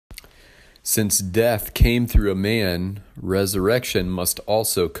Since death came through a man, resurrection must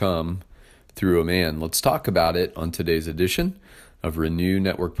also come through a man. Let's talk about it on today's edition of Renew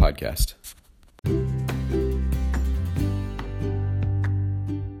Network Podcast.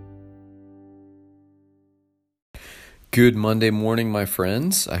 Good Monday morning, my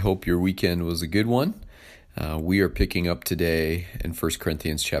friends. I hope your weekend was a good one. We are picking up today in 1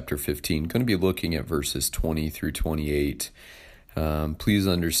 Corinthians chapter 15, going to be looking at verses 20 through 28. Please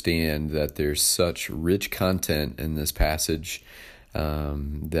understand that there's such rich content in this passage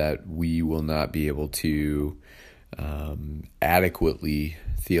that we will not be able to adequately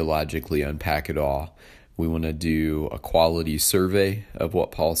theologically unpack it all. We want to do a quality survey of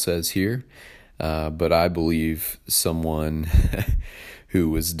what Paul says here, but I believe someone who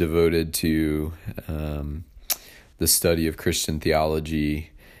was devoted to the study of Christian theology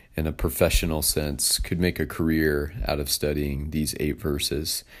in a professional sense could make a career out of studying these 8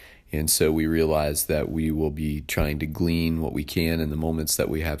 verses. And so we realize that we will be trying to glean what we can in the moments that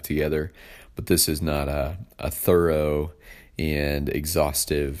we have together, but this is not a thorough and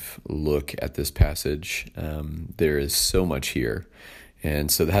exhaustive look at this passage. There is so much here.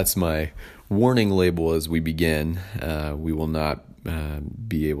 And so that's my warning label as we begin. We will not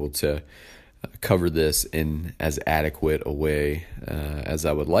be able to cover this in as adequate a way as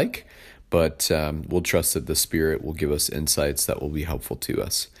I would like, but we'll trust that the Spirit will give us insights that will be helpful to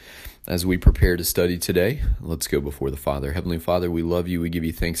us. As we prepare to study today, let's go before the Father. Heavenly Father, we love you. We give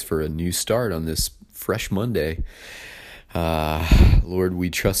you thanks for a new start on this fresh Monday. Lord,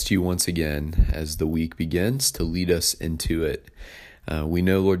 we trust you once again as the week begins to lead us into it. We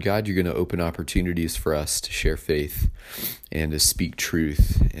know, Lord God, you're going to open opportunities for us to share faith and to speak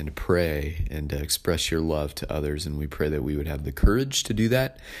truth and to pray and to express your love to others. And we pray that we would have the courage to do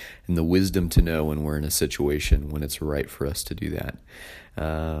that and the wisdom to know when we're in a situation when it's right for us to do that.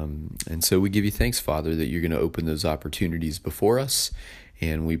 And so we give you thanks, Father, that you're going to open those opportunities before us.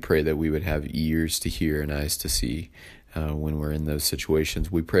 And we pray that we would have ears to hear and eyes to see when we're in those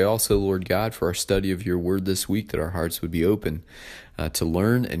situations. We pray also, Lord God, for our study of your word this week, that our hearts would be open to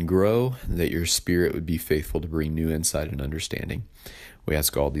learn and grow, that your Spirit would be faithful to bring new insight and understanding. We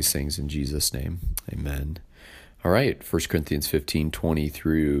ask all these things in Jesus' name. Amen. All right, 1 Corinthians 15, 20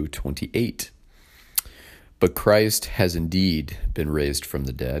 through 28. But Christ has indeed been raised from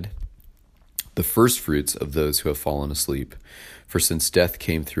the dead, the firstfruits of those who have fallen asleep. For since death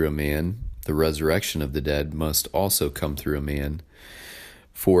came through a man, the resurrection of the dead must also come through a man.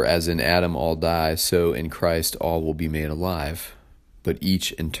 For as in Adam all die, so in Christ all will be made alive, but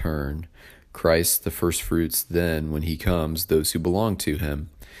each in turn. Christ the firstfruits, then when he comes, those who belong to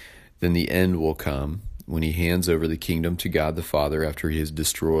him. Then the end will come, when he hands over the kingdom to God the Father after he has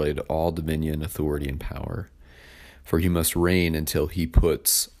destroyed all dominion, authority, and power. For he must reign until he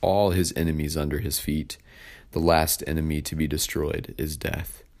puts all his enemies under his feet. The last enemy to be destroyed is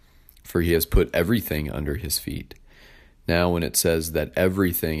death. For he has put everything under his feet. Now, when it says that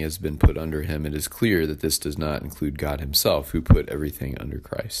everything has been put under him, it is clear that this does not include God himself, who put everything under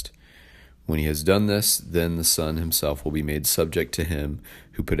Christ. When he has done this, then the Son himself will be made subject to him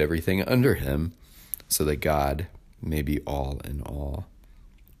who put everything under him, so that God may be all in all.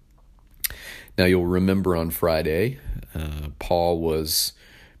 Now, you'll remember on Friday, Paul was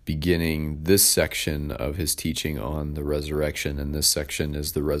beginning this section of his teaching on the resurrection, and this section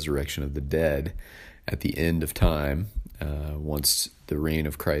is the resurrection of the dead at the end of time, once the reign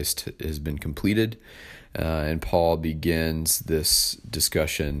of Christ has been completed. And Paul begins this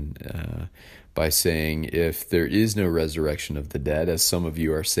discussion by saying, if there is no resurrection of the dead, as some of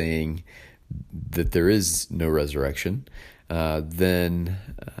you are saying that there is no resurrection, then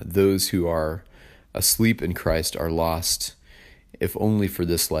those who are asleep in Christ are lost. If only for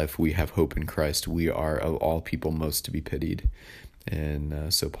this life we have hope in Christ, we are of all people most to be pitied.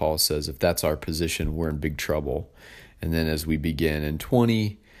 And so Paul says, if that's our position, we're in big trouble. And then as we begin in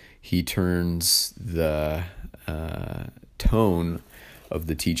 20, he turns the tone of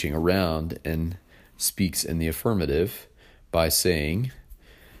the teaching around and speaks in the affirmative by saying,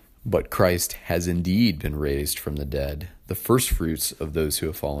 but Christ has indeed been raised from the dead, the firstfruits of those who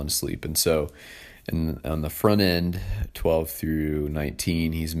have fallen asleep. And so on the front end, 12 through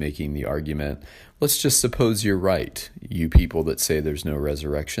 19, he's making the argument, let's just suppose you're right, you people that say there's no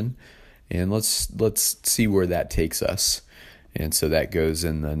resurrection, and let's see where that takes us. And so that goes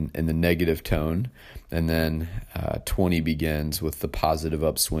in the negative tone, and then 20 begins with the positive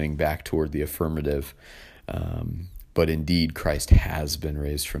upswing back toward the affirmative. But indeed, Christ has been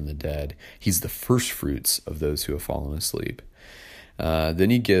raised from the dead. He's the firstfruits of those who have fallen asleep. Then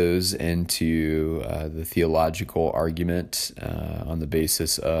he goes into the theological argument on the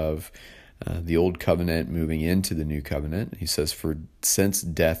basis of the old covenant moving into the new covenant. He says, for since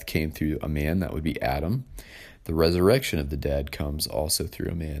death came through a man, that would be Adam, the resurrection of the dead comes also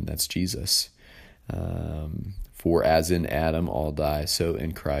through a man, that's Jesus. For as in Adam all die, so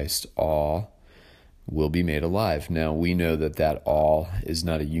in Christ all will be made alive. Now we know that all is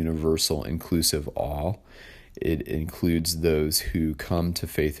not a universal, inclusive all. It includes those who come to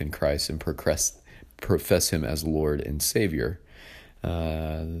faith in Christ and profess him as Lord and Savior.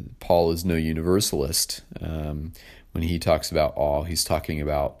 Paul is no universalist. When he talks about all, he's talking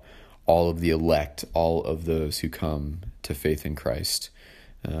about all of the elect, all of those who come to faith in Christ,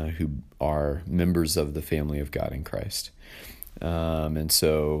 who are members of the family of God in Christ. And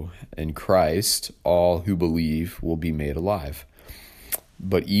so in Christ, all who believe will be made alive.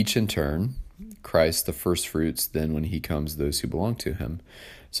 But each in turn, Christ the first fruits, then when he comes, those who belong to him.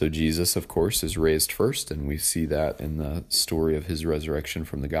 So Jesus, of course, is raised first, and we see that in the story of his resurrection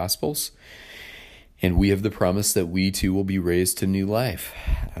from the Gospels. And we have the promise that we too will be raised to new life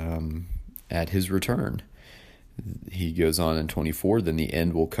at his return. He goes on in 24, then the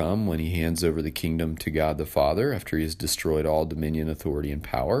end will come when he hands over the kingdom to God the Father after he has destroyed all dominion, authority, and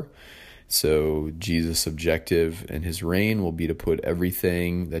power. So Jesus' objective in his reign will be to put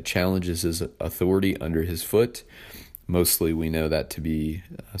everything that challenges his authority under his foot. Mostly we know that to be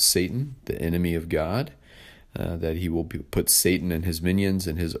Satan, the enemy of God, that he will put Satan and his minions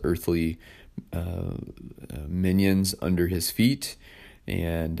and his earthly minions under his feet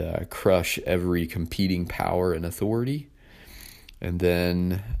and crush every competing power and authority. And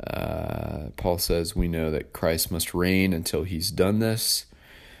then Paul says we know that Christ must reign until he's done this,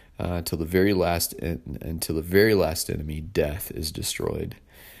 until the very last enemy, death, is destroyed.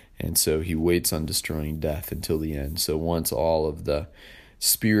 And so he waits on destroying death until the end. So once all of the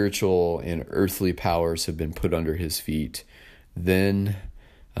spiritual and earthly powers have been put under his feet, then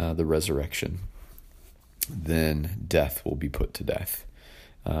the resurrection, then death will be put to death.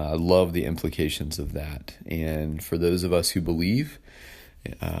 I love the implications of that. And for those of us who believe,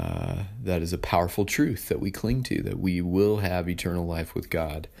 that is a powerful truth that we cling to, that we will have eternal life with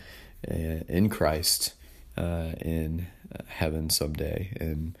God in Christ in heaven someday,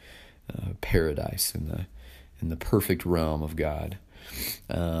 in paradise, in the perfect realm of God.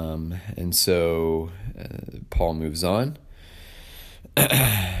 And so Paul moves on.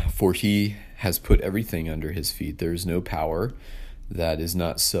 For he has put everything under his feet. There is no power that is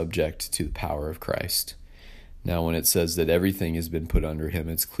not subject to the power of Christ. Now, when it says that everything has been put under him,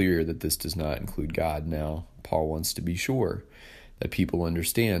 it's clear that this does not include God. Now, Paul wants to be sure that people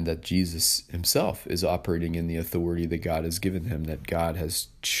understand that Jesus himself is operating in the authority that God has given him, that God has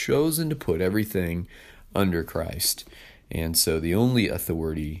chosen to put everything under Christ. And so the only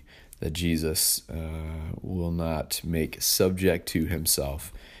authority that Jesus will not make subject to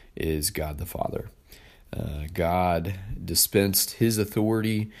himself is God the Father. God dispensed his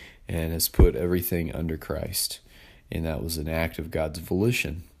authority and has put everything under Christ. And that was an act of God's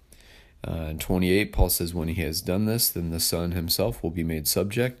volition. In 28, Paul says, when he has done this, then the Son himself will be made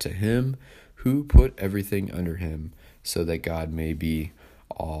subject to him who put everything under him, so that God may be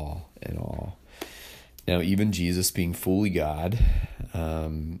all in all. Now, even Jesus, being fully God,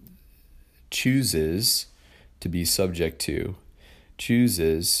 chooses to be subject to,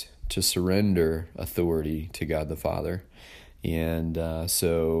 chooses to surrender authority to God the Father. And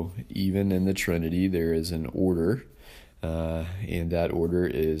so even in the Trinity, there is an order, and that order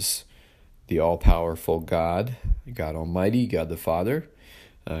is the all-powerful God, God Almighty, God the Father,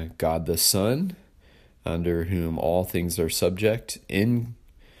 God the Son, under whom all things are subject in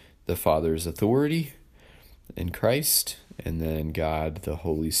the Father's authority in Christ, and then God the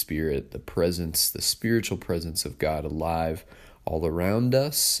Holy Spirit, the presence, the spiritual presence of God alive all around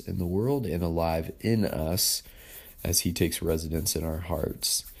us in the world and alive in us as he takes residence in our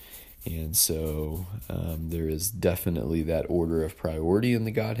hearts. And so there is definitely that order of priority in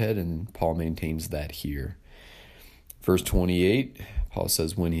the Godhead, and Paul maintains that here. Verse 28, Paul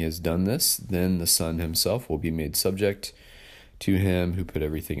says, when he has done this, then the Son himself will be made subject to him who put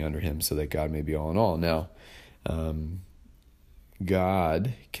everything under him, so that God may be all in all. Now,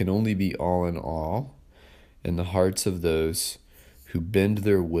 God can only be all in all in the hearts of those who bend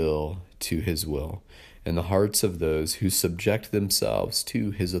their will to his will, in the hearts of those who subject themselves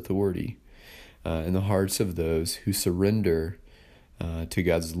to his authority, in the hearts of those who surrender to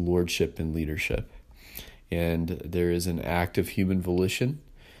God's lordship and leadership. And there is an act of human volition,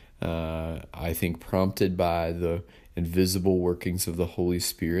 I think prompted by the invisible workings of the Holy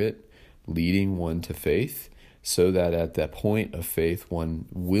Spirit, leading one to faith, so that at that point of faith, one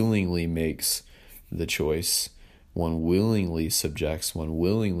willingly makes the choice One willingly subjects, one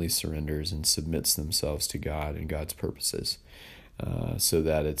willingly surrenders and submits themselves to God and God's purposes. So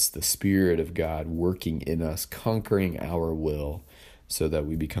that it's the Spirit of God working in us, conquering our will, so that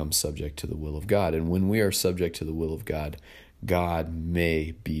we become subject to the will of God. And when we are subject to the will of God, God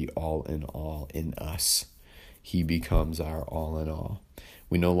may be all in us. He becomes our all in all.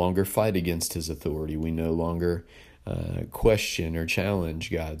 We no longer fight against his authority. We no longer question or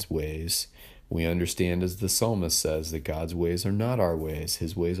challenge God's ways. We understand, as the psalmist says, that God's ways are not our ways.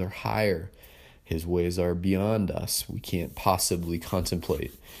 His ways are higher. His ways are beyond us. We can't possibly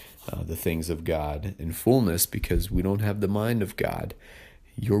contemplate the things of God in fullness because we don't have the mind of God.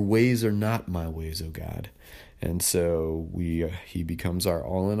 Your ways are not my ways, O God. And so he becomes our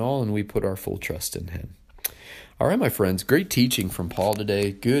all in all, and we put our full trust in him. All right, my friends, great teaching from Paul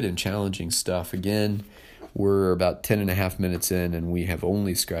today. Good and challenging stuff. Again, we're about 10 and a half minutes in, and we have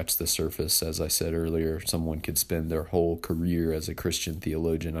only scratched the surface. As I said earlier, someone could spend their whole career as a Christian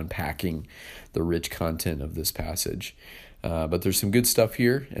theologian unpacking the rich content of this passage. But there's some good stuff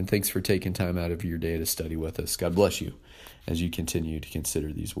here, and thanks for taking time out of your day to study with us. God bless you as you continue to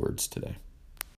consider these words today.